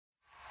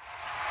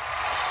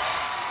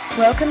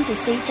Welcome to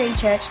C3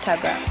 Church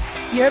Tuggerah.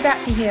 You're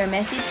about to hear a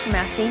message from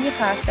our senior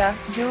pastor,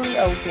 Julie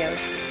Oldfield.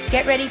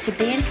 Get ready to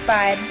be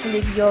inspired to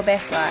live your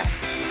best life.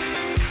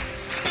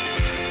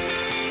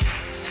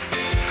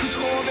 'Cause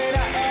all that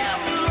I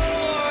am,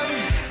 Lord,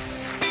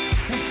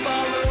 will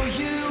follow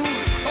you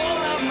all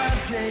of my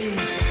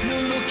days. No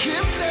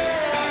looking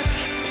back.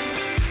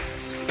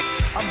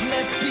 I've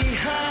left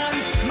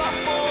behind my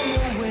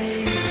former ways.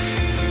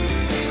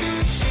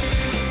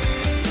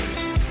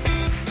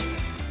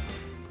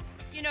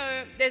 You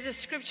know, there's a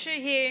scripture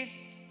here,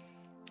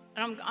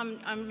 and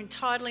I'm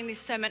entitling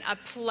this sermon, A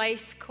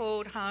Place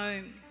Called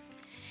Home.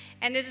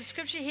 And there's a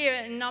scripture here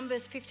in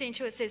Numbers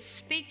 15:2. It says,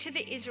 "Speak to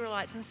the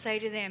Israelites and say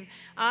to them,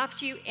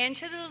 after you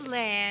enter the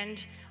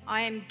land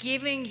I am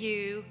giving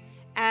you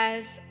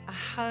as a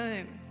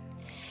home."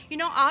 You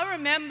know, I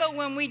remember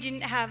when we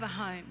didn't have a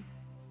home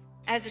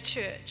as a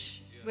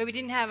church, where we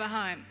didn't have a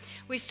home.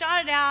 We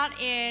started out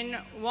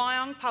in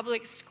Wyong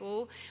Public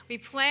School. We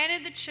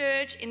planted the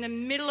church in the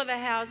middle of a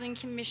housing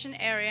commission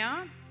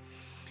area,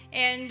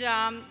 and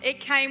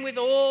it came with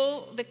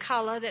all the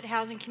colour that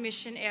housing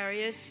commission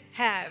areas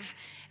have.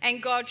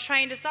 And God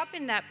trained us up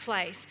in that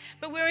place.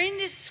 But we're in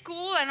this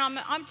school, and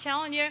I'm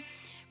telling you,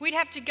 we'd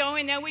have to go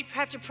in there. We'd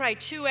have to pray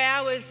 2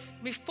 hours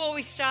before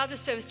we start the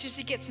service just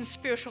to get some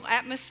spiritual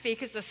atmosphere,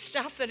 because the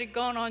stuff that had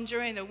gone on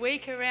during the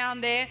week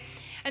around there.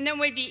 And then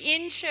we'd be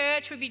in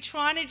church, we'd be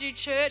trying to do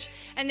church,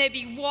 and there'd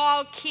be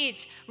wild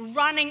kids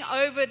running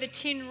over the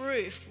tin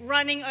roof,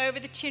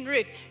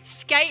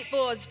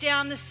 skateboards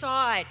down the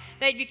side.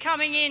 They'd be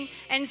coming in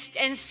and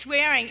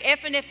swearing,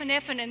 effing,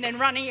 and then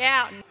running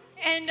out.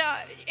 And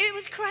it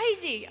was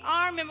crazy.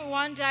 I remember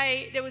one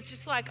day there was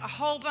just like a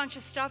whole bunch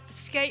of stuff,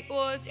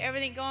 skateboards,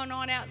 everything going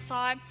on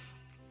outside.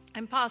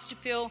 And Pastor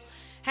Phil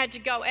had to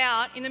go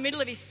out in the middle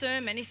of his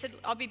sermon. He said,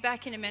 "I'll be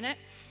back in a minute."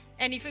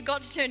 And he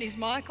forgot to turn his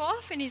mic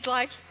off, and he's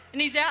out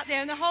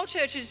there, and the whole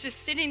church is just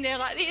sitting there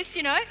like this,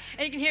 you know,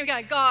 and you can hear him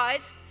go,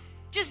 "Guys,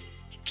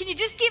 can you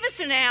just give us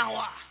an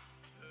hour?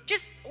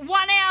 Just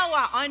 1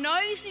 hour. I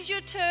know this is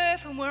your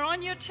turf, and we're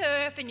on your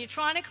turf, and you're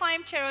trying to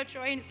claim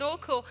territory, and it's all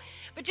cool,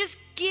 but just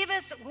give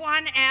us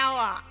 1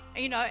 hour."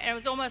 You know, and it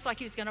was almost like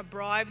he was going to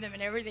bribe them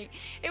and everything.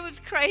 It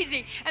was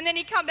crazy. And then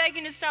he'd come back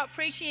in and start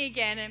preaching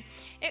again. And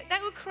they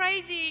were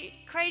crazy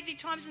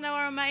times, and they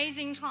were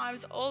amazing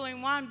times all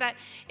in one. But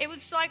it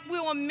was like we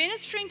were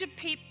ministering to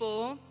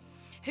people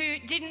who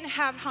didn't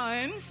have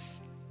homes.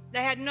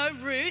 They had no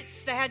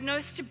roots. They had no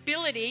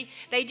stability.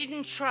 They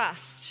didn't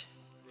trust.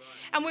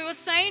 And we were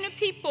saying to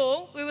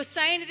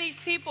these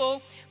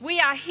people, we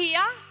are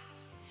here.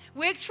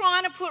 We're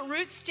trying to put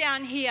roots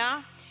down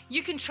here.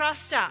 You can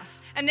trust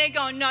us. And they're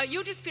going, "No,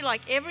 you'll just be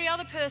like every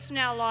other person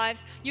in our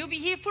lives. You'll be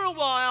here for a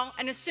while,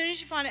 and as soon as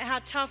you find out how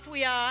tough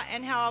we are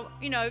and how,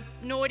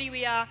 naughty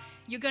we are,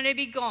 you're going to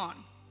be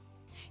gone.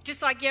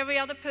 Just like every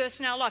other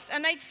person in our lives."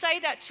 And they'd say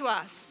that to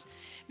us.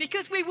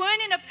 Because we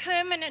weren't in a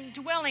permanent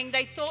dwelling,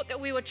 they thought that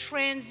we were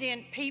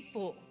transient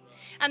people.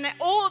 And that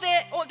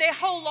their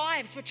whole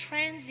lives were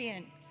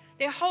transient.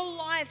 Their whole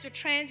lives were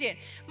transient.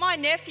 My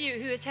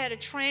nephew, who has had a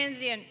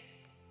transient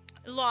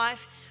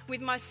life with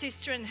my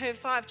sister and her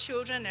 5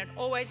 children, and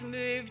always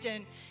moved,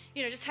 and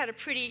just had a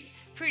pretty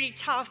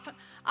tough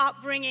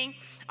upbringing.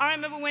 I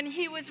remember when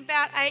he was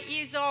about 8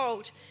 years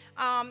old,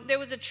 there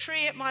was a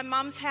tree at my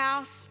mum's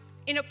house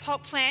in a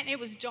pot plant, and it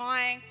was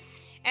dying.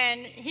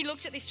 And he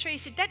looked at this tree, he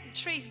said, "That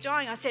tree's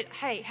dying." I said,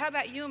 "Hey, how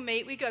about you and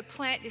me? We go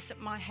plant this at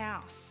my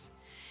house."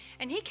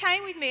 And he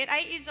came with me at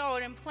 8 years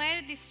old and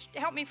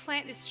helped me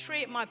plant this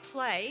tree at my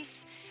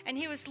place. And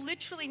he was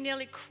literally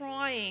nearly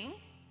crying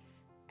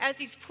as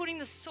he's putting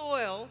the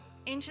soil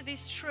into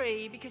this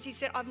tree, because he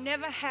said, "I've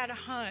never had a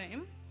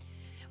home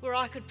where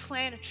I could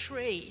plant a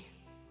tree,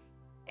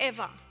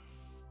 ever."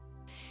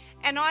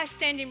 And I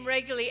send him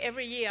regularly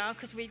every year,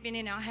 because we've been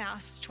in our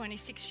house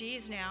 26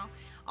 years now.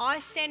 I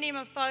send him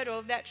a photo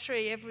of that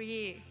tree every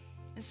year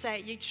and say,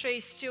 "Your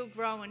tree's still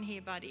growing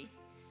here, buddy.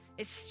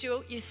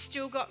 You've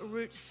still got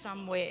roots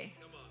somewhere."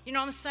 You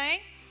know what I'm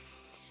saying?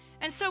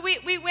 And so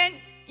we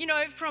went,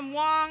 from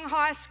Wyong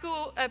High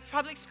School,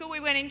 public school, we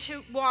went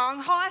into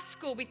Wyong High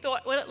School. We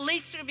thought, well, at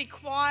least it'll be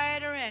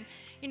quieter, and,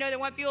 there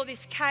won't be all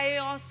this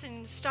chaos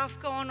and stuff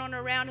going on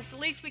around us. At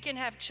least we can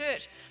have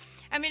church.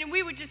 I mean,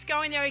 we would just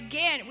go in there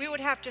again. We would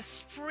have to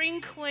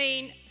spring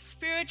clean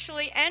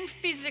spiritually and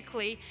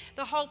physically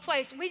the whole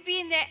place. We'd be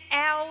in there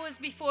hours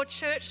before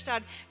church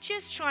started,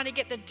 just trying to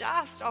get the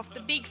dust off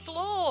the big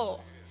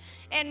floor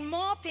and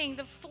mopping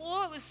the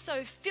floor. It was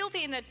so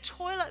filthy, and the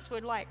toilets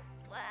were like,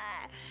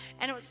 blah,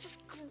 and it was just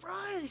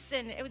gross,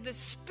 and the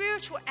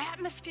spiritual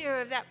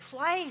atmosphere of that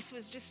place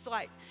was just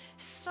like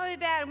so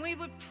bad. And we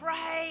would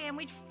pray, and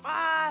we'd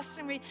fast,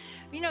 and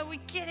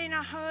we'd get in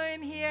a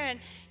home here,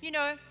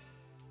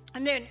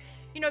 and then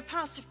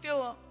Pastor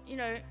Phil,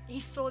 he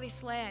saw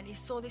this land, he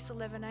saw this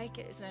 11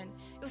 acres, and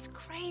it was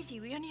crazy.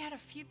 We only had a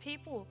few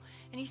people,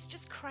 and he's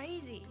just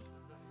crazy.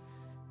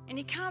 And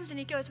he comes and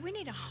he goes, "We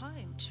need a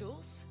home,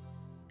 Jules.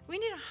 We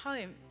need a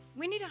home.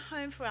 We need a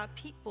home for our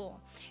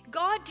people.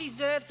 God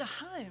deserves a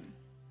home."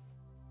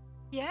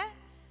 Yeah?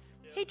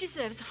 He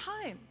deserves a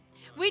home.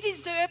 We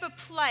deserve a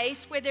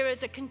place where there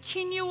is a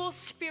continual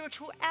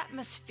spiritual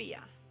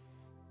atmosphere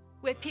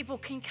where people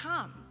can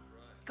come.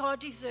 God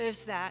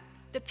deserves that.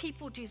 The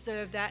people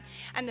deserve that.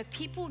 And the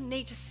people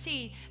need to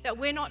see that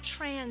we're not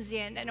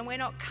transient and we're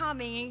not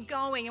coming and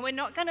going and we're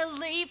not going to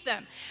leave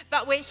them.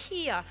 But we're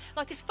here.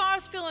 Like as far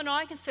as Phil and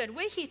I are concerned,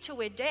 we're here till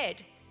we're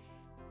dead.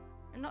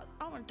 And I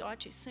don't want to die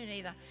too soon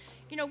either.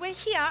 You know, we're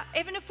here,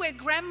 even if we're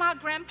grandma,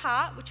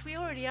 grandpa, which we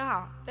already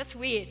are. That's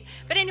weird.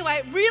 But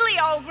anyway, really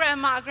old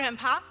grandma,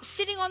 grandpa,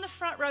 sitting on the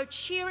front row,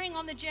 cheering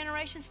on the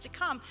generations to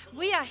come.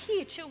 We are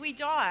here till we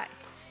die.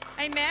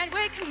 Amen.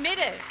 We're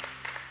committed.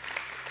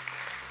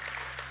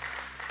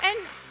 And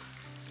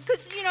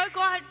because, you know,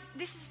 God,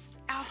 this is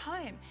our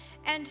home.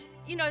 And,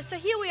 you know, so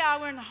here we are,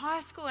 we're in the high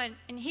school, and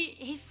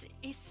he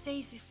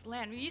sees this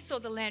land. You saw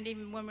the land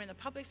even when we were in the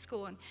public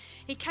school. And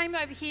he came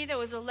over here, there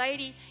was a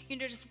lady, you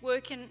know, just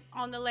working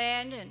on the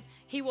land, and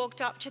he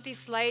walked up to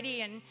this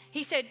lady and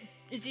he said,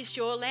 "Is this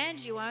your land?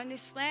 Do you own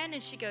this land?"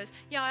 And she goes,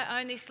 "Yeah, I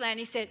own this land."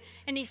 He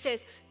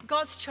says,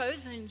 "God's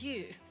chosen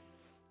you."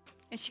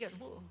 And she goes,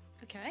 "Well,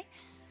 okay.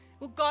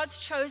 Well, God's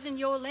chosen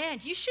your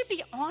land. You should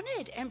be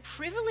honored and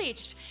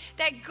privileged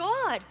that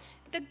God,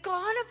 the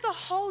God of the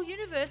whole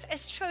universe,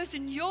 has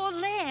chosen your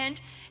land.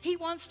 He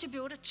wants to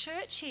build a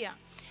church here."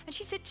 And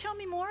she said, "Tell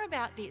me more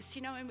about this."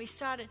 You know, and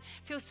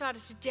Phil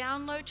started to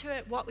download to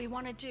it what we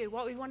want to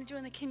do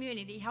in the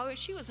community. How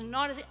she was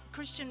not a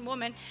Christian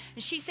woman.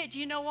 And she said,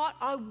 "You know what?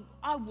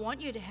 I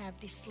want you to have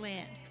this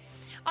land.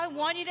 I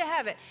want you to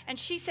have it." And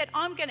she said,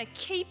 "I'm going to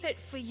keep it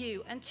for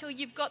you until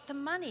you've got the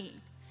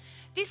money."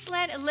 This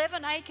land,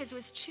 11 acres,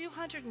 was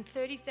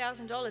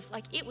 $230,000.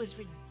 Like, it was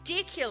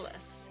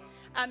ridiculous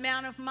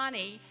amount of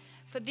money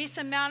for this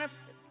amount of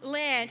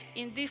land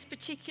in this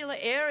particular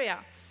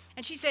area.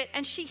 And she said,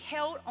 and she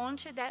held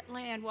onto that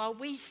land while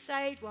we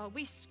saved, while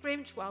we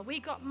scrimped, while we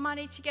got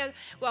money together,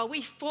 while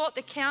we fought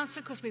the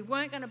council because we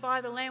weren't going to buy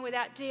the land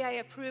without DA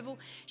approval.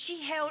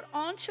 She held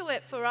onto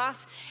it for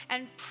us,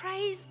 and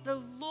praise the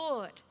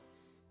Lord,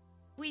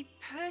 we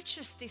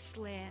purchased this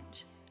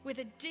land with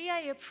a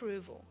DA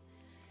approval.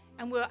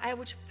 And we were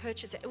able to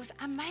purchase it. It was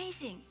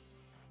amazing.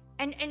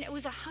 And it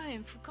was a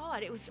home for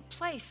God. It was a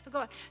place for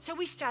God. So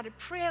we started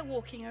prayer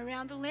walking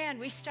around the land.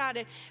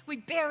 We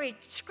buried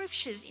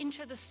scriptures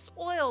into the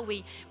soil.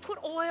 We put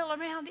oil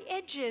around the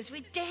edges.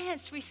 We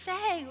danced. We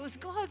sang. It was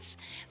God's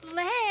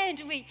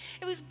land.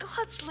 It was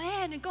God's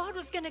land, and God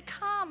was going to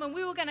come, and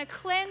we were going to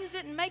cleanse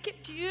it and make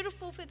it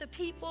beautiful for the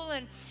people.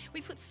 And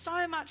we put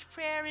so much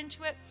prayer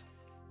into it.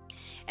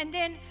 And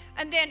then,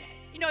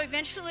 you know,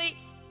 eventually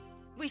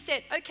we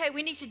said, okay,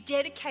 we need to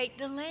dedicate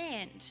the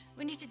land.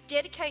 We need to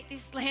dedicate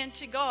this land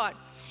to God.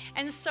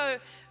 And so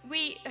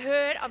we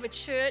heard of a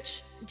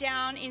church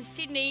down in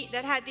Sydney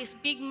that had this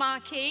big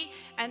marquee,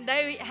 and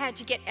they had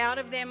to get out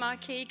of their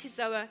marquee because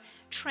they were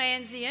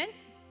transient.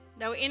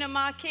 They were in a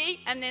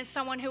marquee, and then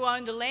someone who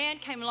owned the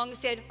land came along and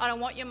said, "I don't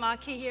want your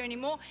marquee here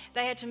anymore."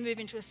 They had to move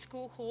into a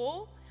school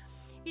hall.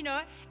 You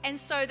know, and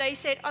so they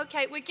said,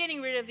 okay, we're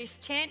getting rid of this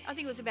tent. I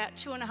think it was about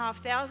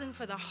 $2,500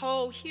 for the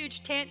whole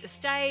huge tent, the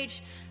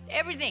stage,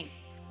 everything.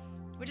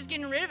 We're just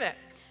getting rid of it.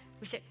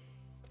 We said,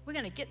 we're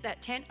going to get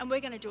that tent, and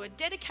we're going to do a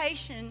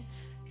dedication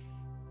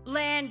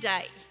land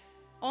day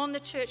on the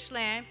church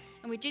land.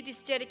 And we did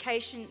this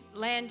dedication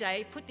land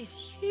day, put this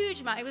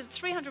huge marquee. It was a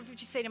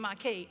 350-seater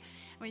marquee.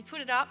 And we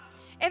put it up.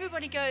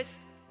 Everybody goes,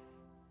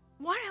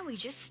 "Why don't we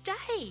just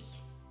stay?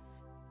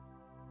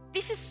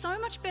 This is so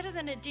much better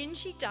than a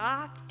dingy,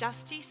 dark,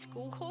 dusty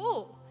school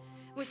hall."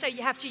 We say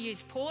you have to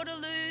use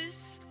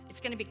portaloos. It's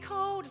going to be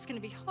cold. It's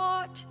going to be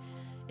hot.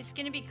 It's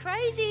going to be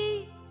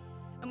crazy.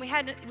 And we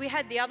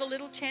had the other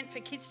little tent for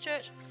kids'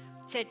 church.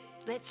 Said,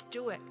 let's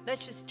do it.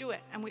 Let's just do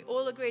it. And we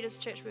all agreed as a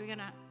church we were going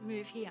to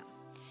move here.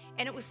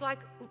 And it was like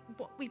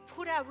we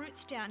put our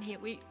roots down here.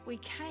 We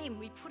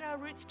put our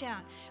roots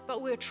down.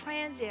 But we were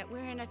transient. We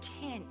were in a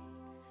tent.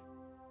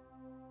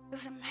 It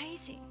was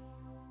amazing.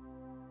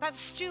 But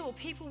still,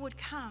 people would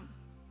come.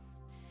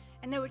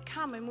 And they would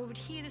come, and we would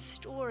hear the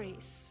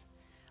stories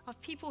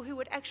of people who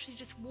would actually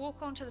just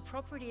walk onto the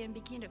property and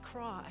begin to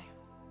cry.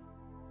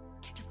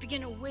 Just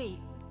begin to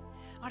weep.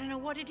 I don't know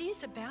what it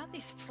is about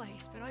this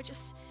place, but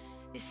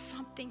there's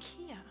something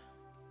here.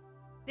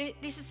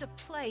 This is a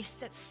place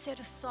that's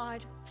set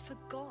aside for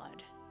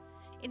God.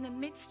 In the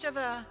midst of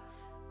an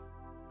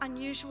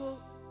unusual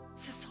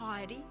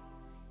society,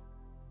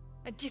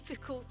 a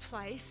difficult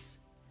place,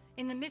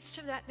 in the midst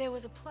of that, there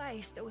was a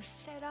place that was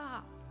set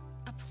up.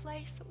 A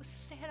place that was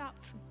set up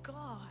for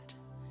God.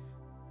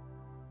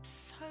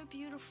 So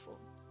beautiful.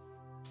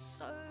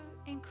 So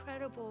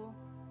incredible.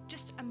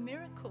 Just a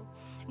miracle.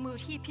 And we would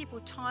hear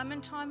people time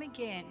and time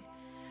again,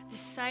 the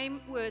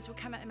same words would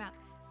come out of their mouth.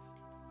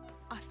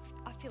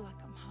 I feel like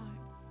I'm home.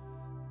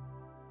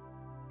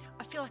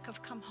 I feel like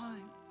I've come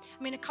home.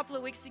 I mean, a couple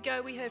of weeks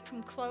ago, we heard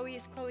from Chloe.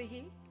 Is Chloe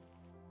here?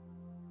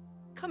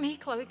 Come here,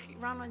 Chloe.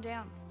 Run on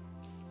down.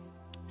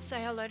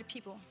 Say hello to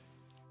people.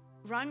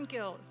 Run,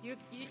 girl. You're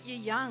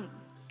young.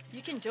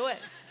 You can do it.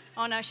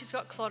 Oh, no, she's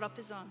got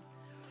clodhoppers on.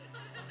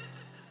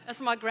 That's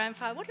my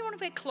grandfather. What do you want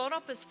to wear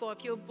clodhoppers for?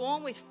 If you were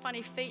born with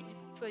funny feet,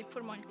 you put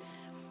them on.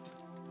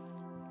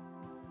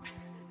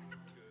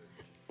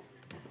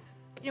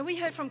 You know, we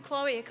heard from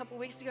Chloe a couple of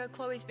weeks ago.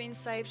 Chloe's been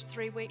saved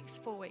 4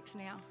 weeks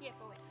now. Yeah,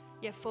 4 weeks.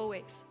 Yeah, 4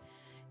 weeks.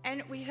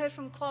 And we heard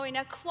from Chloe.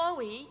 Now,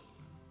 Chloe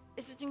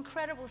is an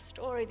incredible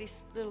story,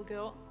 this little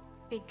girl,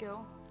 big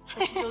girl.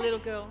 But she's a little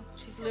girl.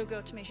 She's a little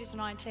girl to me. She's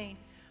 19.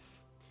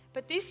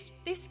 But this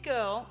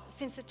girl,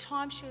 since the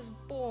time she was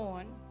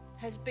born,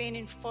 has been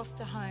in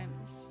foster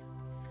homes.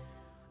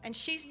 And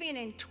she's been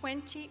in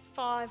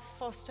 25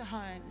 foster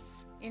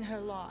homes in her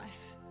life.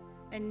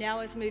 And now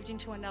has moved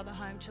into another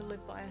home to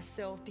live by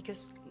herself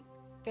because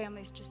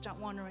families just don't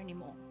want her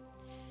anymore.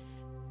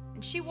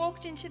 And she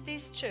walked into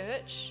this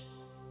church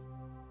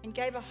and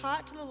gave her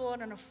heart to the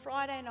Lord on a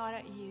Friday night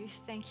at youth.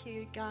 Thank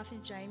you, Garth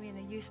and Jamie and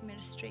the youth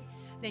ministry.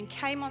 Then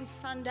came on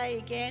Sunday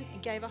again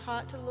and gave her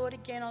heart to the Lord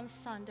again on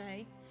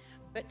Sunday.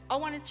 But I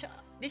wanted to,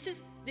 this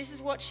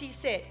is what she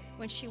said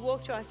when she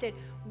walked through. I said,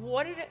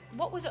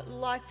 what was it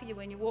like for you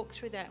when you walked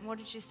through that? And what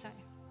did you say?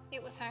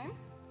 It was home.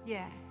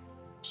 Yeah.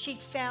 She'd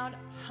found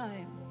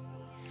home.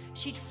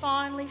 She'd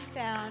finally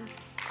found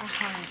a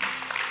home.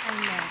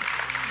 Amen.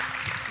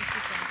 Thank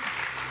you, Jamie.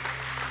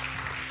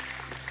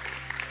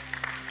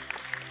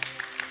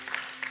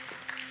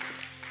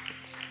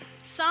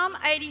 Psalm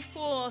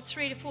 84,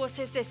 3-4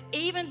 says this,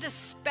 even the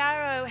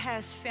sparrow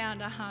has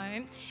found a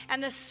home,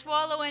 and the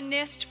swallow a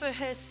nest for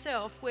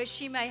herself where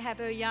she may have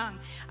her young,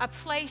 a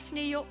place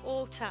near your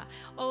altar.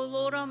 O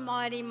Lord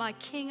Almighty, my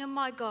King and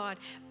my God,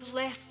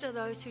 blessed are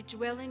those who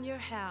dwell in your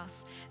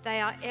house.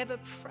 They are ever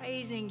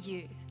praising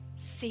you.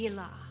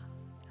 Selah.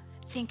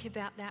 Think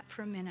about that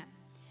for a minute.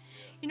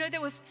 You know,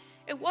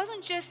 it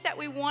wasn't just that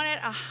we wanted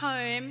a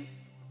home,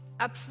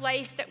 a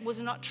place that was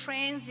not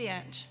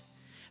transient.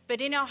 But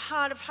in our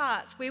heart of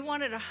hearts, we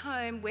wanted a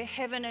home where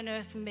heaven and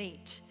earth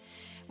meet.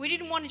 We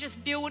didn't want to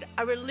just build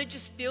a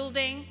religious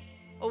building,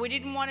 or we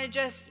didn't want to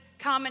just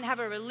come and have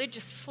a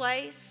religious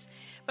place,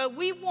 but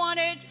we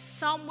wanted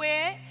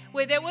somewhere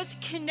where there was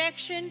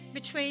connection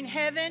between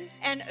heaven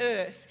and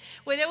earth,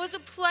 where there was a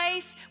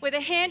place where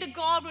the hand of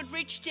God would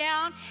reach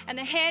down and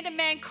the hand of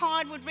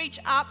mankind would reach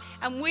up,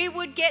 and we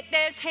would get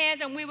those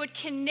hands and we would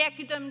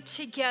connect them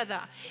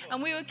together.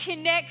 And we would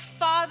connect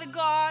Father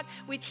God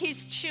with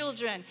his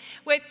children,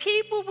 where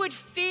people would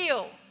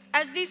feel,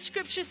 as this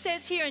scripture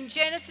says here in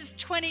Genesis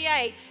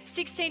 28,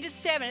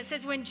 16-7, it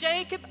says, when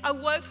Jacob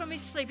awoke from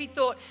his sleep, he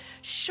thought,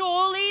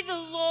 surely the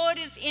Lord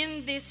is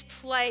in this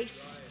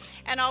place,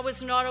 and I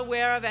was not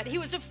aware of it. He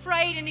was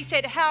afraid and he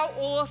said, how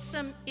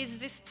awesome is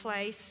this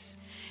place?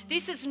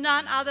 This is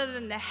none other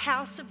than the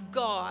house of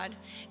God.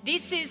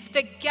 This is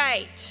the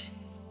gate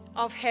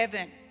of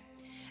heaven.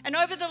 And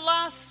over the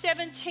last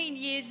 17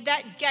 years,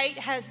 that gate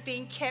has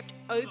been kept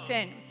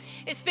open.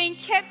 It's been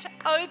kept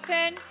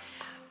open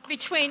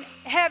between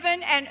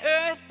heaven and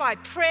earth by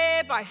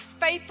prayer, by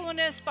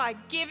faithfulness, by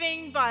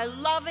giving, by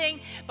loving,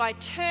 by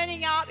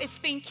turning up. It's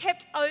been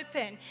kept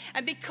open.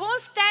 And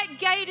because that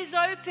gate is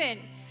open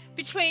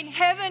between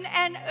heaven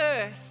and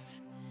earth,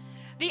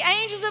 the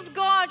angels of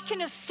God can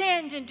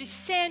ascend and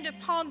descend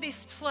upon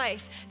this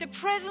place. The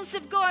presence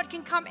of God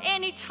can come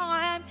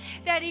anytime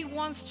that he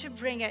wants to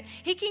bring it.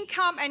 He can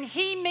come and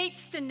he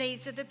meets the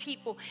needs of the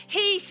people.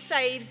 He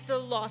saves the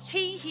lost.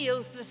 He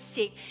heals the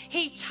sick.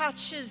 He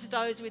touches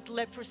those with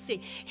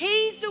leprosy.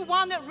 He's the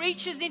one that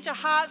reaches into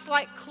hearts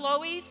like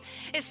Chloe's.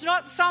 It's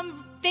not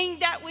something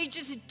that we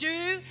just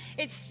do.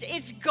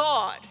 It's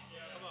God.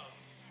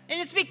 And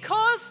it's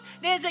because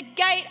there's a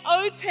gate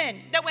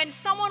open that when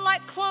someone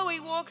like Chloe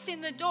walks in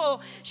the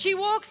door, she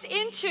walks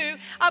into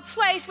a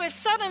place where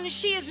suddenly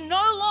she is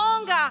no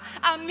longer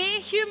a mere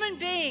human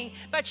being,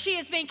 but she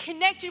has been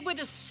connected with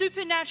a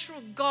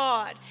supernatural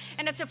God.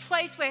 And it's a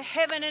place where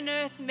heaven and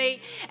earth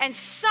meet. And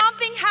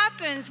something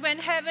happens when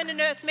heaven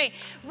and earth meet.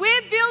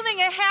 We're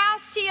building a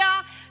house here,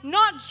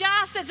 not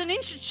just as an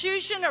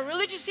institution, a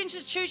religious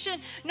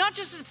institution, not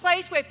just as a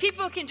place where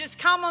people can just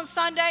come on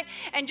Sunday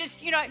and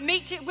just,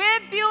 meet. We're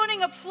building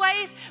a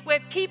place where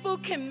people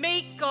can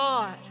meet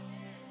God.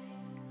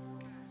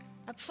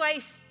 A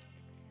place,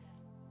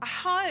 a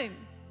home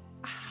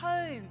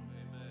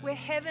where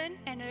heaven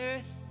and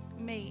earth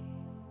meet.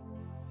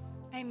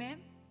 Amen?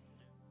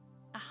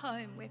 A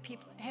home where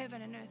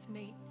heaven and earth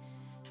meet.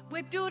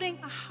 We're building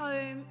a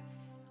home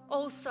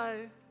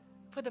also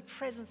for the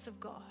presence of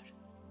God.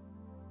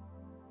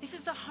 This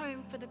is a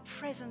home for the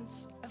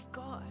presence of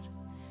God.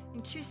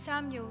 In 2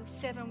 Samuel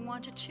 7,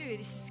 1-2,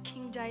 this is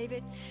King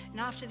David. And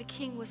after the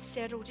king was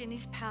settled in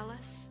his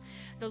palace,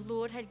 the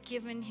Lord had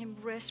given him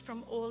rest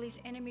from all his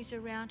enemies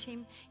around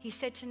him. He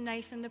said to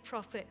Nathan the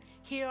prophet,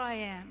 here I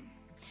am,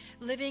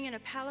 living in a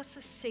palace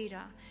of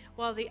cedar,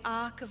 while the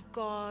ark of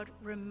God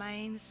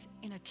remains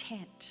in a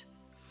tent.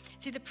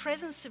 See, the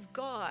presence of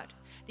God,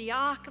 the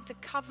ark of the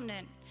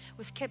covenant,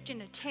 was kept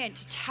in a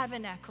tent, a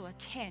tabernacle, a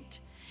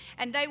tent.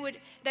 And they would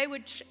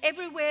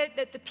everywhere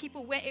that the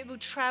people went, it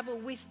would travel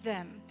with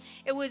them.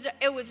 It was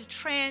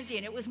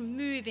transient. It was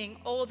moving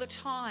all the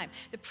time.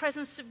 The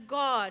presence of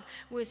God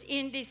was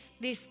in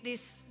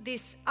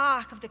this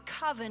ark of the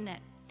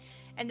covenant,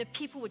 and the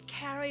people would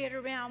carry it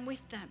around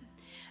with them.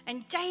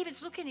 And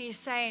David's looking at you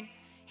saying,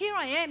 here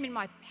I am in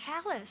my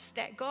palace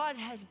that God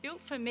has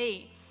built for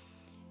me,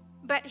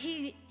 but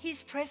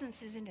his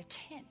presence is in a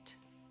tent.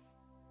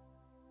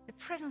 The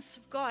presence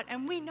of God.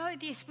 And we know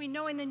this. We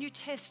know in the New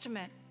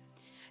Testament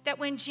that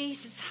when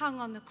Jesus hung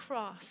on the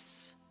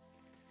cross,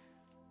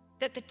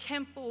 that the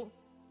temple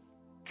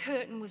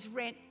curtain was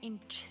rent in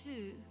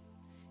two,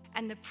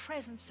 and the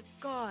presence of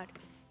God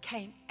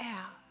came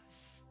out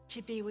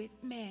to be with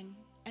men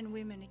and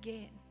women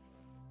again.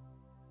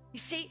 You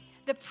see,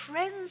 the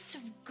presence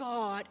of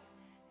God,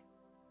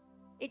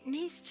 it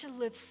needs to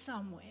live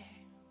somewhere.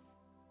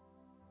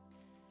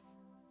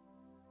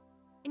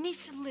 It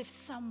needs to live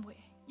somewhere.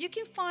 You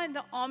can find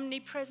the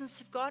omnipresence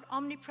of God.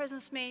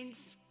 Omnipresence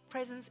means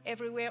presence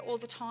everywhere all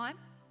the time,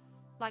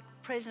 like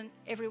present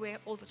everywhere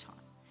all the time.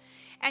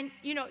 And,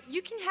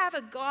 you can have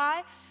a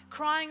guy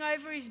crying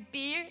over his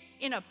beer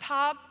in a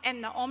pub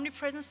and the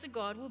omnipresence of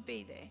God will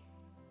be there.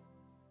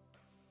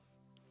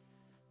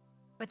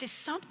 But there's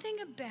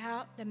something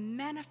about the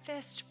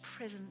manifest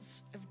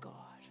presence of God.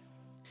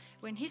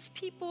 When his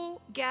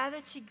people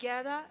gather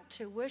together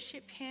to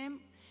worship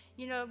him,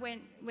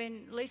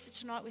 when Lisa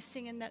tonight was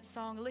singing that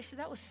song, Lisa,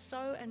 that was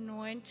so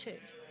anointed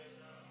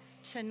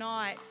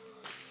tonight.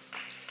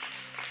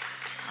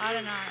 I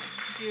don't know,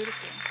 it's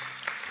beautiful.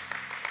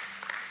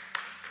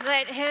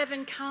 Let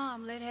heaven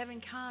come,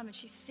 and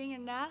she's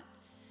singing that.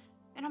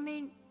 And I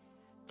mean,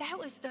 that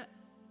was the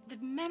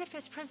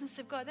manifest presence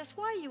of God. That's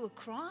why you were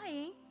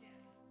crying.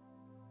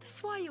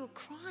 That's why you were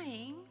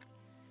crying.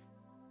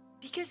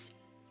 Because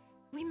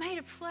we made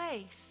a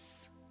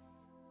place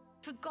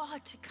for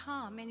God to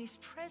come in his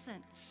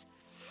presence.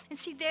 And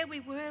see, there we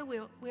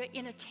were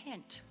in a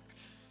tent.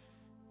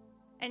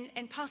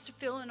 And Pastor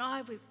Phil and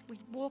I, we'd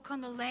walk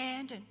on the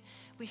land, and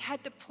we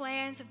had the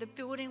plans of the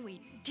building. We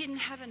didn't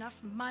have enough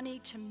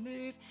money to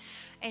move,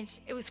 and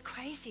it was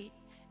crazy.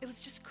 It was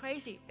just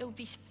crazy. It would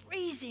be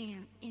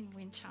freezing in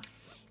winter.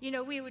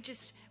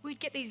 We'd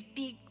get these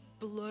big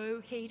blow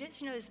heaters,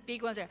 those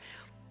big ones.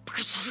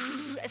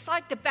 It's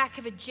like the back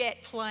of a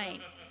jet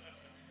plane.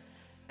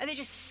 And they're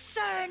just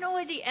so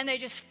noisy, and they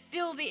just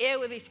fill the air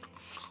with this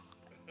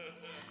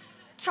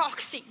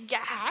toxic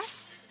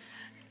gas.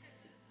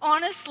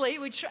 Honestly,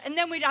 and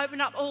then we'd open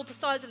up all the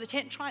sides of the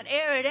tent and try and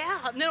air it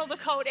out. And then all the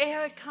cold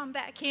air would come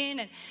back in,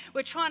 and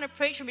we're trying to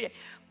preach, and we'd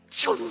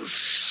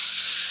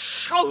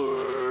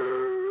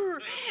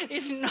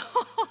this noise.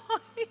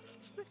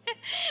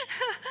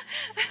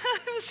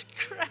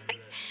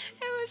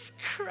 It was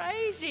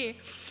crazy.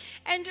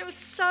 And it was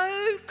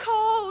so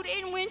cold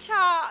in winter.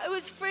 It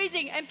was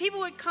freezing. And people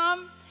would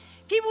come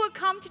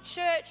to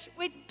church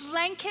with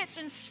blankets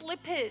and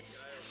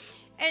slippers.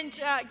 And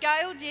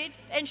Gail did.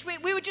 And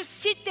we would just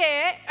sit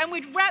there, and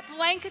we'd wrap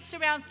blankets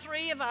around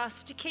three of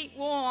us to keep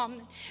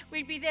warm.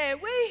 We'd be there.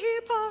 We're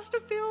here,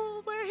 Pastor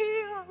Phil. We're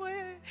here.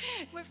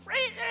 We're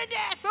freezing to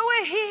death, but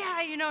we're here.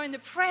 And the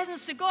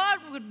presence of God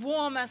would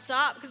warm us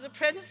up, because the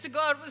presence of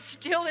God was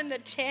still in the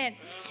tent.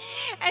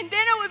 And then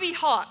it would be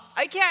hot.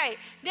 Okay,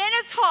 then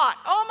it's hot.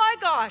 Oh my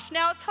gosh,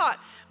 now it's hot.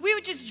 We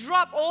would just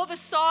drop all the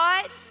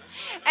sides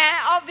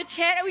of the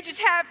tent, and we just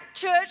have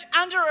church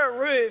under a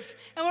roof.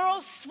 And we're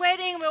all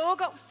sweating. We all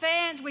got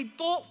fans. We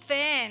bought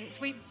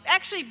fans. We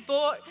actually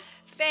bought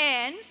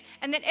fans,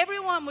 and then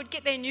everyone would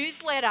get their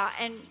newsletter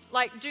and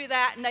do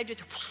that, and they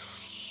just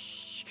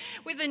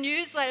with the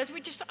newsletters. We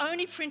just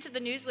only printed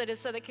the newsletters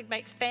so they could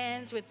make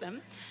fans with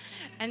them.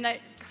 And they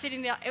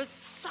sitting there. It was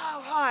so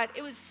hot.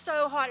 It was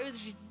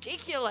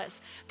ridiculous.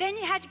 Then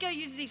you had to go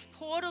use these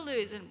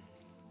portaloos, and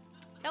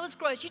that was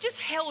gross. You just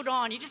held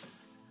on. You just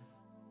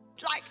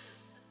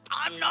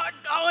I'm not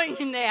going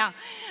in there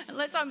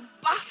unless I'm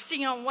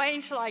busting. I'm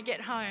waiting till I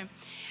get home.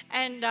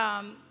 And,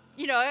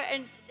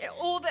 and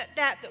all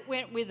that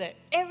went with it,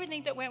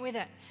 everything that went with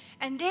it.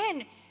 And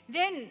then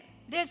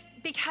there's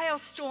big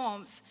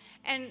hailstorms,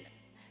 and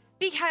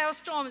the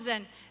hailstones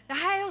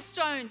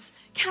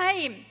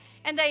came,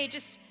 and they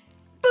just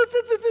boo,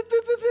 boo, boo, boo,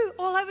 boo, boo, boo,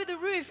 all over the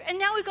roof. And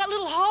now we've got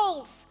little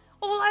holes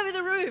all over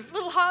the roof,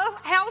 little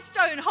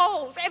hailstone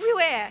holes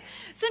everywhere.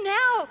 So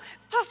now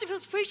Pastor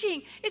Phil's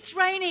preaching, it's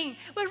raining,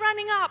 we're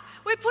running up,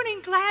 we're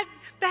putting glad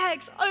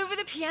bags over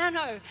the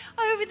piano,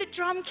 over the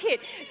drum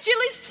kit.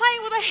 Jilly's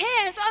playing with her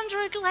hands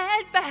under a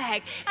glad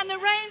bag, and the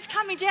rain's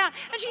coming down,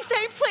 and she's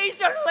saying, please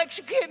don't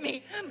electrocute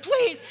me,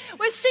 please.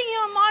 We're singing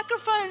on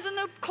microphones, and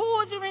the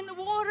chords are in the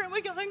water, and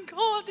we're going,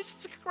 God, this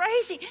is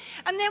crazy.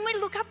 And then we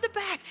look up the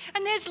back,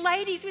 and there's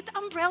ladies with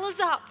umbrellas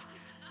up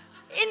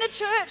in the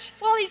church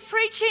while he's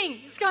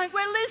preaching. It's going,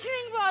 we're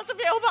listening, Pastor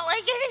Bill, but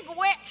we're getting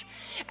wet.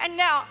 And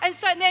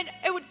so then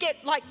it would get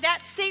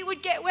that seat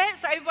would get wet,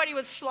 so everybody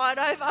would slide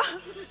over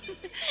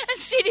and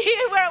sit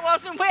here where it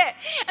wasn't wet.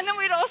 And then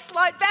we'd all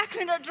slide back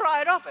and it'd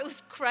dry it off. It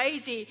was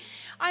crazy.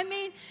 I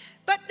mean,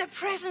 But the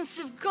presence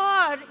of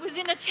God was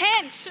in a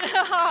tent.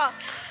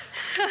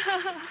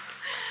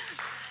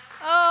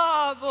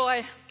 Oh,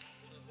 boy.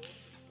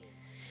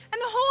 And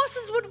the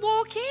horses would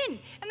walk in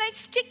and they'd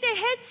stick their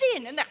heads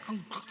in and it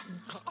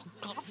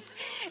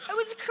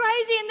was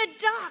crazy. And the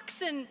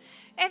ducks and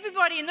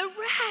everybody and the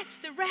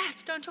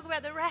rats, don't talk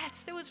about the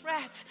rats, there was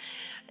rats.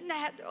 And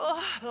that,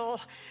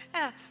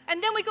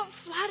 and then we got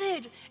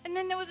flooded, and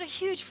then there was a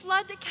huge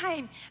flood that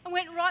came and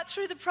went right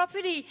through the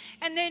property,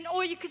 and then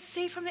all you could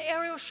see from the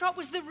aerial shot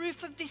was the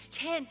roof of this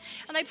tent,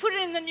 and they put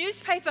it in the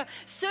newspaper,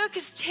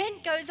 circus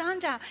tent goes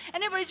under,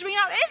 and everybody's ringing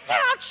up, it's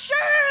our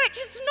church,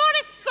 it's not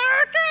a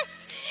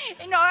circus,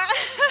 you know.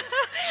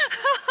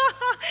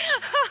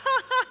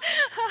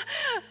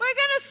 We're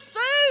going to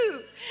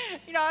sue,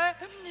 you know,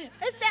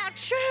 it's our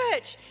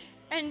church.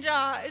 And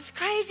it's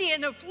crazy,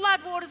 and the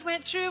flood waters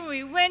went through, and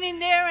we went in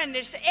there, and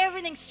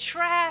everything's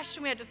trashed,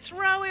 and we had to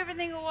throw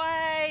everything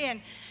away, and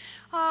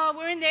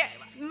we're in there,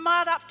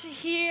 mud up to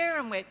here,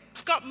 and we've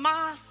got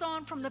masks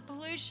on from the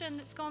pollution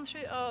that's gone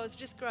through. Oh, it's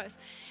just gross.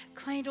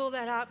 Cleaned all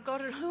that up,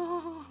 got it.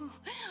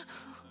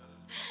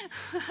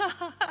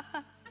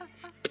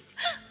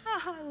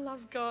 I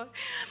love God.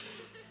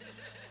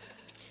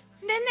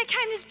 And then there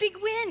came this big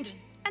wind,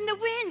 and the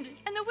wind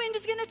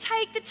is going to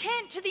take the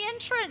tent to the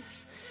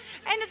entrance.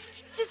 And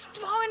it's just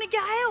blowing a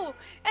gale.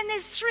 And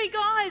there's three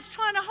guys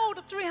trying to hold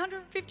a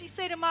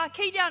 350-seater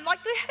marquee down.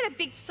 Like, they had a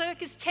big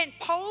circus tent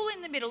pole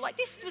in the middle. Like,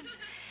 this was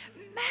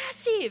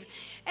massive.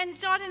 And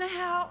I don't know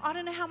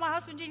how my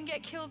husband didn't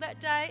get killed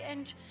that day.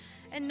 And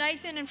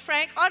Nathan and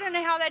Frank, I don't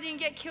know how they didn't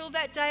get killed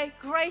that day.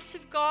 Grace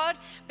of God.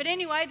 But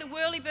anyway, the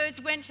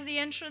whirlybirds went to the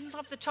entrance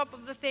off the top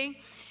of the thing.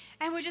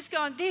 And we're just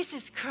going, this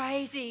is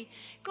crazy.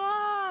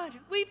 God,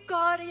 we've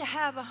got to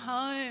have a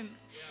home.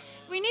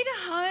 We need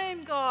a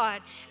home,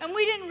 God. And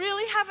we didn't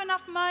really have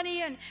enough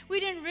money, and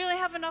we didn't really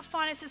have enough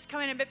finances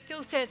coming in. But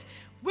Phil says,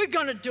 we're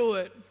going to do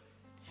it.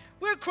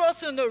 We're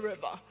crossing the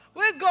river.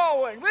 We're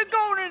going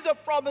into the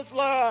promised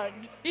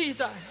land. He's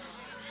like,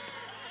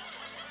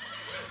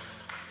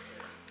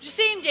 did you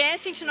see him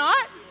dancing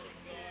tonight?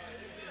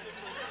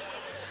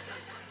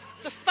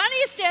 It's the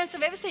funniest dance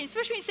I've ever seen,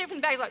 especially when you see it from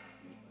the back, like,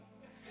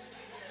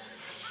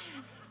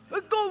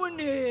 we're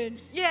going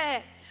in.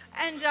 Yeah.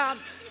 And that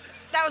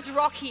was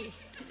Rocky.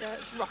 Yeah,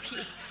 it's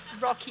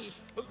Rocky.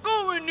 We're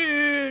going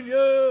in,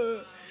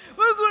 yeah.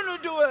 We're going to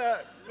do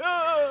it.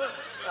 Yeah.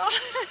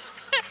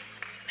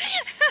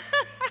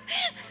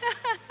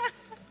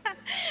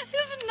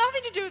 This has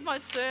nothing to do with my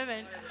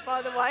sermon,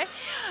 by the way.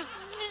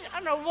 I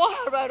don't know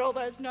why I wrote all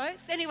those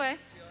notes. Anyway.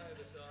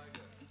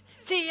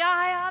 The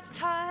eye of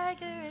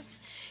tigers.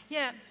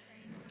 Yeah.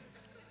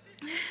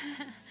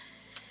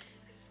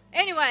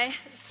 Anyway,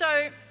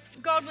 so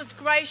God was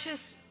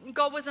gracious,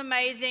 God was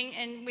amazing,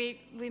 and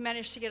we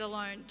managed to get a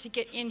loan to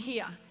get in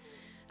here.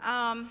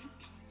 And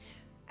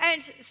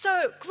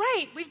so,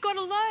 great, we've got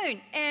a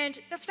loan, and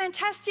that's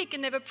fantastic,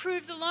 and they've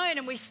approved the loan,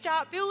 and we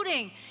start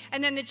building,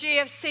 and then the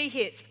GFC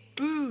hits,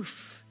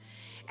 boof.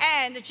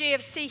 And the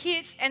GFC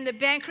hits, and the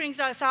bank rings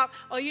us up,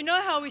 oh, you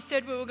know how we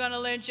said we were going to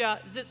lend you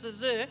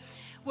zit-zit-zit?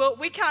 Well,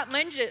 we can't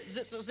lend you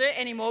zit-zit-zit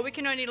anymore, we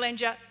can only lend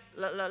you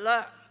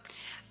la-la-la.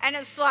 And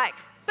it's like,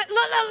 but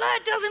la-la-la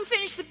doesn't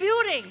finish the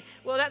building.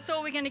 Well, that's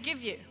all we're going to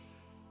give you.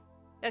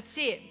 That's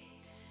it.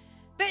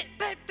 But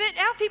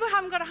our people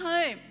haven't got a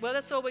home. Well,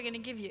 that's all we're going to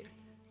give you.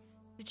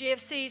 The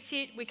GFC's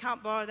hit. We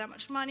can't borrow that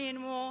much money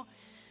anymore.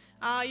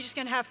 You're just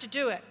going to have to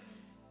do it.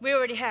 We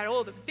already had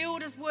all the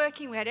builders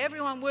working. We had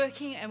everyone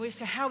working. And we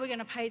said, how are we going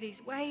to pay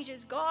these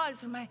wages? God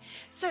is amazing.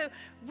 So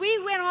we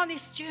went on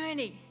this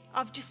journey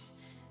of just,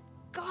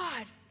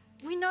 God,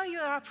 we know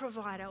you're our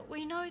provider.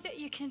 We know that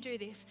you can do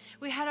this.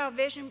 We had our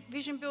vision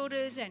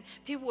builders, and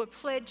people were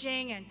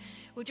pledging, and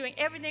we're doing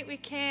everything we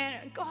can.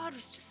 And God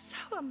was just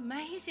so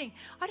amazing.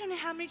 I don't know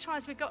how many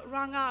times we got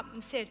rung up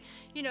and said,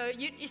 you know,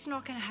 it's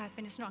not going to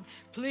happen. It's not.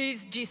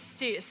 Please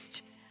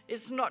desist.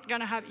 It's not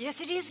going to happen.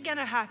 Yes, it is going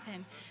to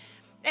happen.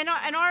 And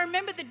I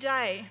remember the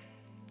day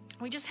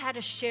we just had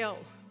a shell.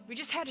 We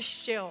just had a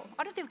shell.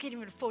 I don't think we could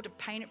even afford to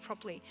paint it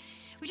properly.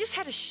 We just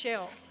had a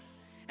shell.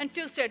 And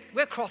Phil said,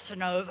 we're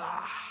crossing over.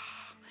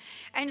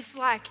 And it's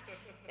like,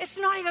 it's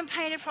not even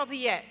painted properly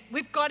yet.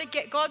 We've got to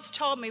get, God's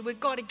told me we've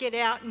got to get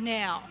out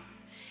now.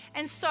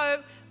 And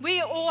so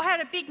we all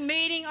had a big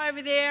meeting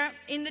over there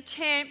in the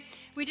tent.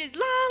 We did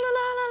la, la,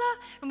 la, la, la,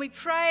 and we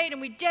prayed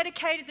and we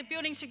dedicated the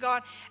building to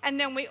God. And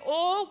then we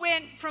all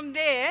went from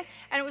there,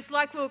 and it was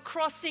like we were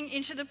crossing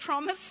into the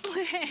promised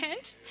land.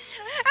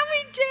 And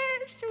we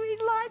danced,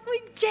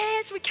 we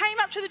danced. We came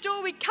up to the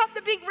door, we cut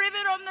the big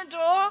ribbon on the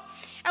door,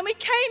 and we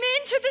came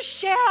into the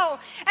shell.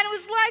 And it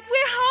was like,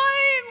 we're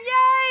home,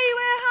 yay,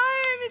 we're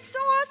home. It's so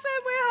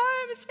awesome, we're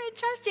home, it's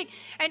fantastic.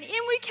 And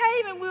in we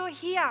came, and we were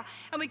here,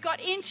 and we got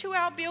into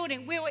our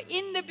building. We were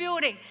in the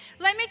building.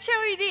 Let me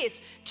tell you this,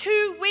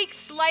 2 weeks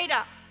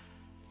later,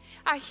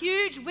 a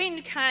huge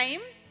wind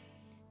came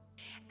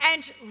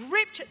and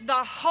ripped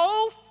the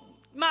whole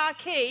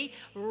marquee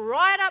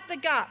right up the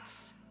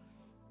guts,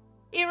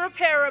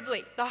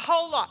 irreparably, the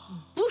whole lot,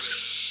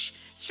 boosh,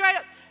 straight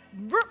up,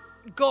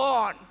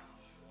 gone.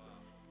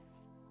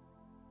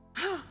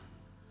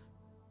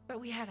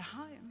 we had a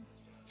home.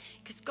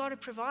 Because God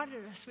had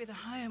provided us with a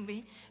home.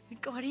 We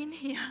got in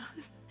here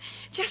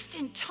just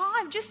in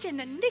time, just in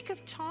the nick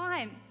of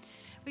time.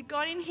 We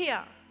got in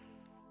here.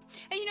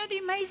 And you know, the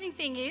amazing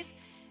thing is,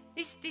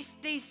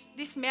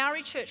 this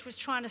Maori church was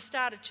trying to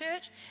start a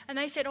church, and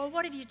they said, oh,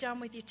 what have you done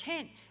with your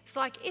tent? It's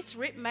like, it's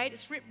ripped, mate.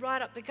 It's ripped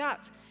right up the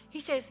guts. He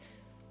says,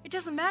 it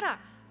doesn't matter.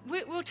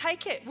 We'll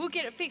take it. We'll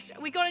get it fixed.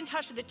 We got in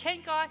touch with the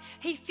tent guy.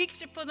 He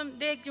fixed it for them.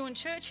 They're doing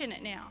church in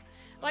it now.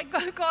 Like,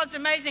 God's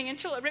amazing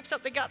until it rips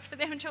up the guts for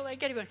them, until they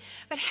get it.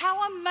 But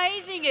how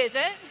amazing is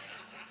it?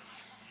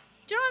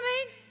 Do you know what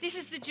I mean? This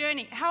is the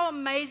journey. How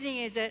amazing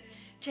is it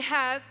to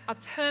have a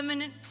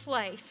permanent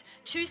place?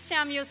 2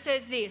 Samuel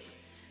says this,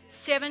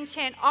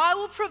 7:10, I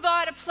will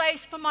provide a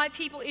place for my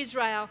people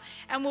Israel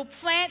and will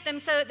plant them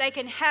so that they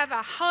can have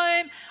a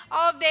home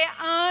of their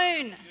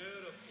own.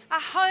 A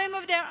home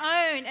of their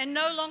own and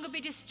no longer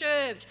be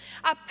disturbed.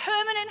 A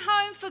permanent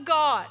home for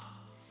God.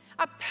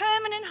 A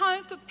permanent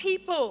home for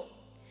people.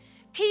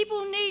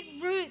 People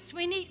need roots.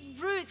 We need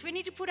roots. We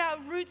need to put our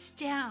roots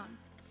down.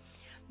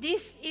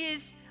 This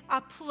is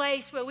a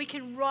place where we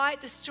can write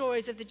the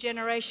stories of the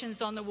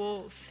generations on the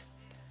walls.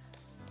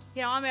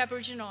 You know, I'm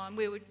Aboriginal, and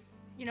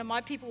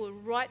my people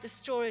would write the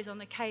stories on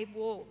the cave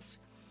walls.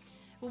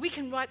 Well, we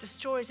can write the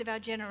stories of our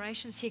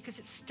generations here because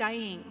it's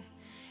staying.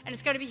 And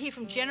it's going to be here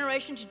from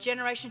generation to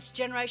generation to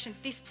generation.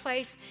 This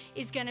place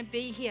is going to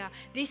be here.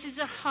 This is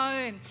a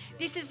home.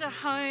 This is a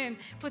home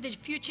for the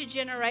future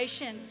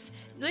generations.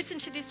 Listen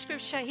to this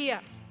scripture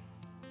here.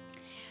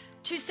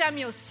 2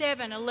 Samuel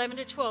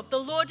 7:11-12. The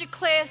Lord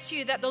declares to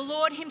you that the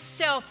Lord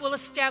himself will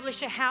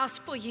establish a house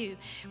for you.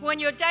 When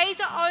your days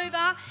are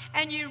over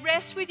and you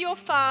rest with your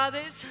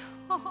fathers,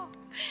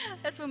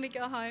 that's when we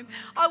go home,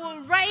 I will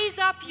raise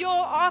up your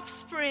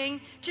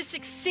offspring to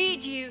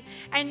succeed you,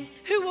 and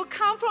who will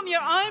come from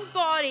your own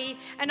body,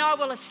 and I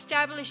will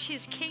establish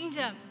his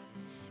kingdom.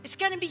 It's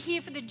going to be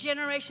here for the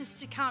generations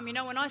to come. You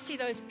know, when I see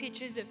those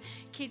pictures of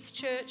kids'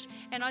 church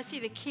and I see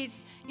the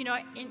kids,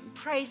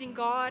 praising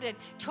God and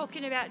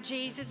talking about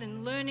Jesus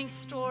and learning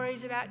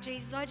stories about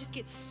Jesus, I just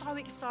get so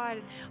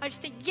excited. I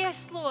just think,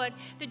 yes, Lord,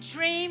 the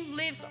dream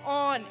lives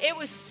on. It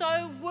was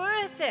so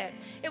worth it.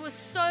 It was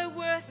so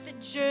worth the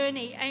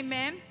journey.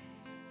 Amen.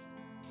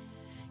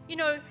 You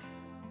know,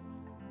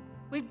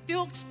 we've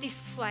built this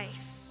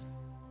place.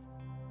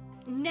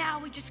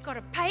 Now we just got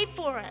to pay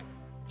for it.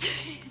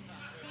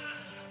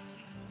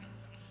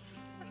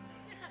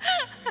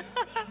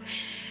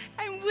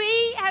 And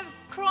we have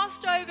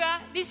crossed over.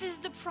 This is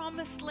the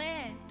promised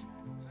land.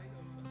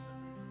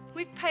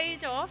 We've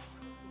paid off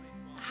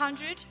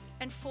 $145,000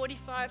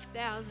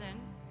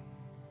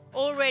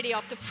 already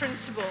off the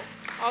principal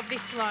of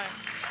this loan.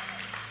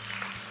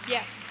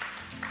 Yeah.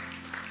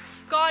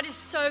 God is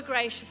so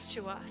gracious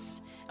to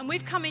us. And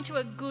we've come into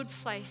a good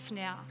place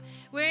now.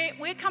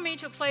 We're coming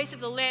into a place of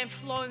the land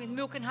flowing with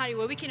milk and honey,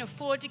 where we can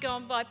afford to go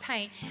and buy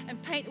paint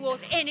and paint the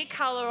walls any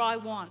colour I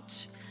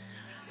want.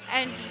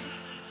 And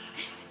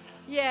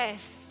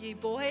yes, you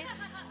boys,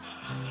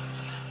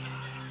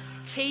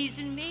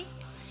 teasing me.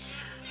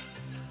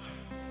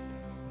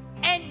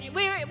 And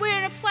we're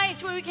in a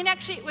place where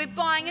we're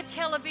buying a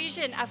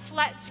television, a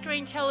flat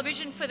screen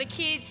television for the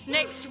kids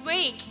next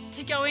week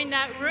to go in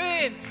that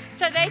room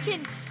so they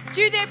can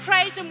do their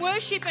praise and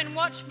worship and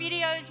watch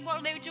videos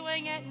while they're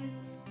doing it. And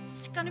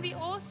it's going to be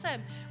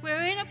awesome.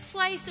 We're in a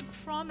place of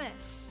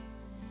promise.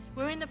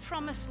 We're in the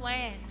promised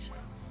land.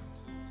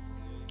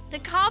 The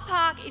car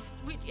park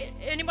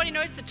anybody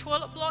notice the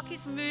toilet block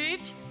is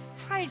moved?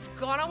 Praise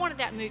God, I wanted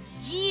that moved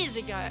years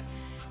ago.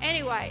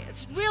 Anyway,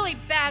 it's really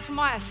bad for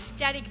my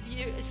aesthetic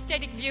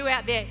view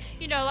out there,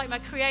 like my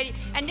creative.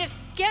 And just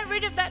get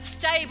rid of that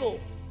stable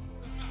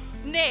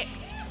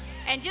next.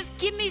 And just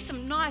give me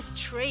some nice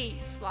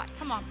trees. Like,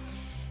 come on.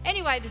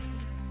 Anyway,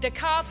 the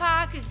car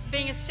park is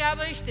being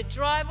established. The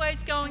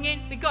driveway's going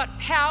in. We've got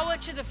power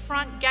to the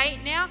front gate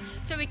now,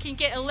 so we can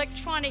get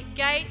electronic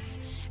gates.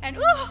 And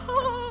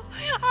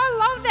I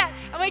love that.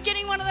 And we're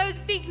getting one of those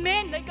big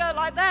men that go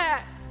like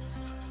that.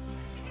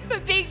 A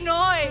big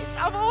noise.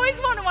 I've always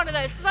wanted one of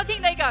those because I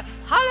think they go,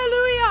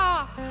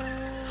 hallelujah,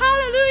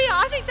 hallelujah.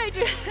 I think they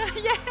do.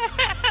 Yeah.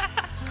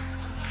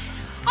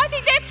 I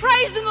think they're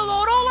praising the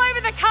Lord all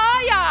over the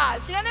car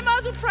yards. They might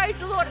as well praise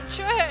the Lord at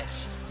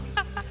church.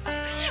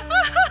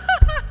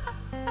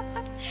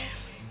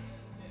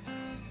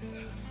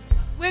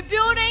 We're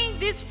building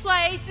this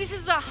place. This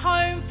is a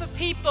home for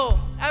people,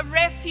 a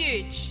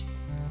refuge.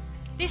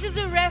 This is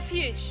a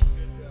refuge.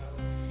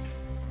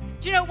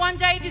 Do you know, one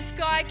day this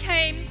guy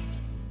came,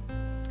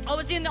 I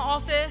was in the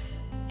office,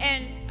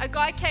 and a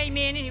guy came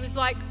in and he was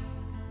like,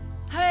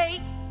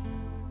 hey.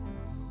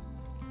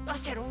 I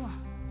said, oh,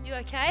 you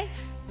okay?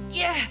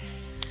 Yeah,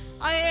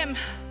 I am.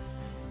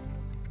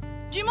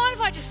 Do you mind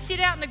if I just sit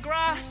out in the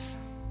grass?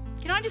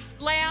 Can I just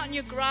lay out in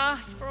your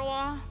grass for a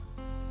while?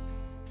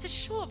 I said,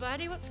 sure,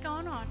 buddy, what's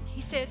going on?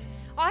 He says,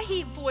 I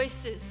hear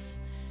voices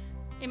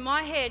in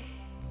my head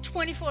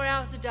 24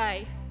 hours a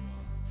day,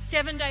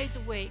 7 days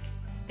a week.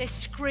 They're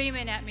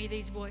screaming at me,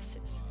 these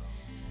voices.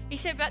 He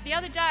said, but the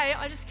other day,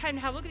 I just came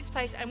to have a look at this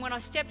place, and when I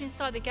stepped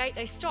inside the gate,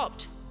 they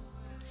stopped.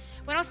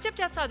 When I stepped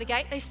outside the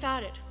gate, they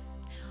started.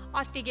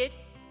 I figured,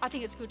 I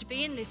think it's good to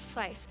be in this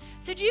place.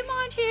 So do you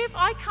mind here if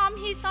I come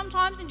here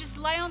sometimes and just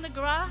lay on the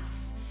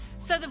grass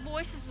so the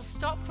voices will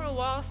stop for a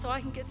while so I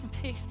can get some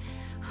peace?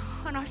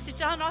 And I said,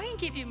 darling, I can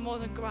give you more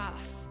than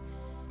grass.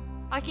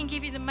 I can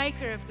give you the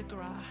maker of the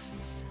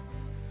grass.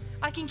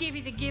 I can give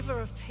you the giver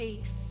of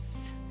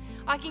peace.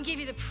 I can give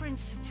you the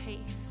Prince of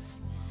Peace.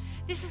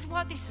 This is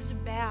what this is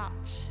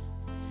about.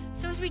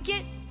 So as we're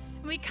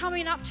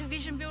coming up to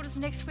Vision Builders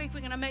next week,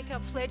 we're going to make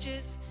our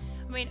pledges.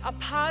 I mean, a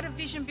part of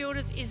Vision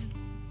Builders is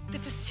the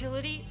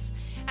facilities,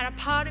 and a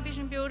part of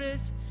Vision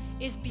Builders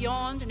is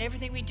beyond and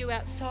everything we do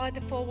outside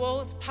the four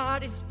walls.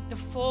 Part is the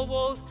four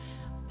walls,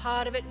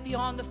 part of it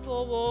beyond the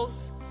four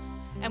walls.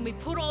 And we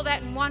put all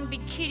that in one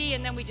big kitty,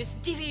 and then we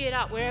just divvy it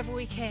up wherever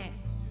we can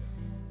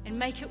and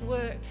make it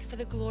work for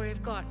the glory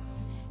of God.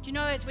 Do you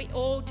know, as we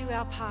all do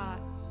our part,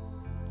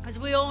 as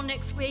we all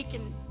next week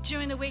and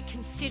during the week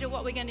consider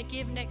what we're going to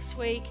give next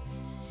week,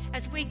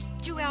 as we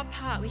do our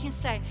part, we can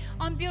say,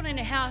 I'm building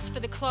a house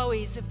for the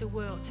Chloes of the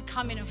world to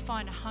come in and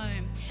find a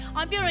home.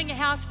 I'm building a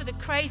house for the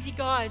crazy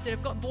guys that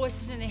have got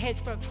voices in their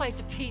heads for a place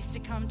of peace to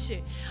come to.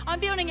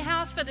 I'm building a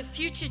house for the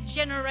future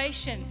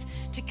generations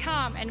to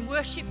come and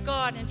worship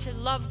God and to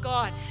love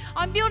God.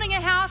 I'm building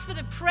a house for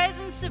the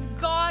presence of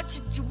God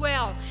to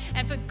dwell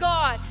and for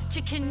God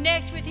to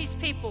connect with his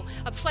people,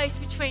 a place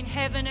between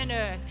heaven and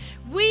earth.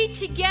 We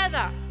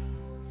together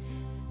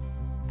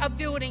are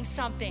building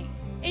something.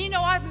 And you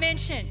know, I've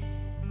mentioned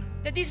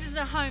that this is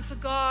a home for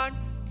God.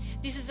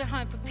 This is a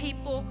home for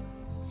people.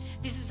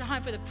 This is a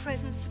home for the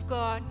presence of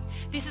God.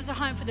 This is a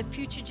home for the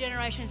future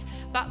generations.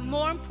 But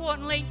more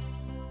importantly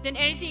than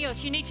anything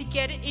else, you need to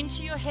get it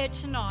into your head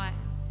tonight.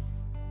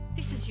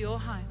 This is your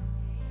home.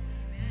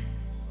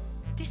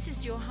 This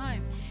is your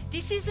home.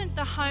 This isn't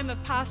the home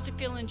of Pastor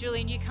Phil and Julie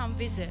and you come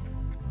visit.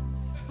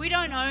 We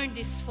don't own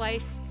this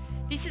place.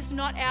 This is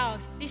not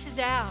ours. This is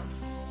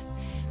ours.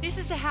 This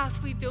is a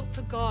house we built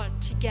for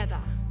God together.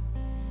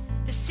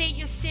 The seat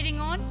you're sitting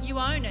on, you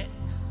own it.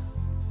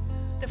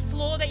 The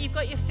floor that you've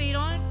got your feet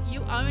on,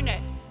 you own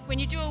it. When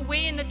you do a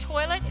wee in the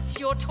toilet, it's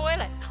your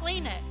toilet.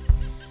 Clean it.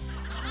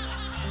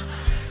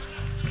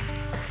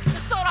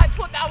 Just thought I'd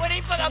put that one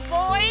in for the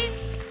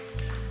boys.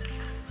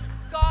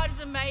 God is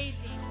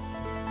amazing.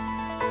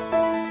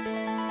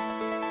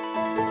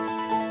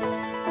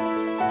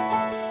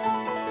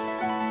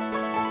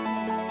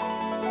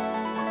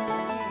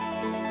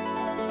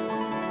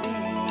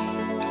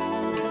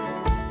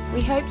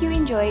 We hope you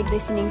enjoyed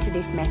listening to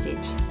this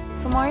message.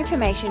 For more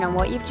information on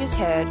what you've just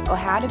heard or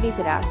how to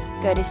visit us,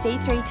 go to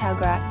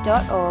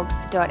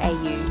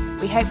c3tuggerah.org.au.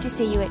 We hope to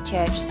see you at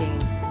church soon.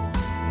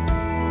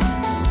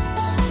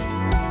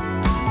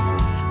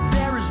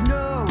 There is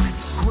no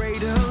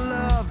greater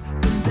love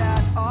than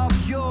that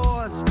of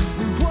yours.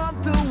 We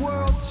want the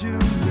world to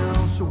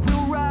know, so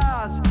we'll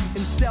rise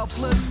in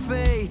selfless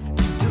faith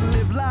to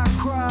live like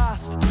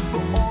Christ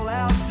for all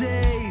our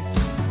days,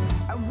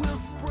 and we'll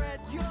spread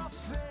your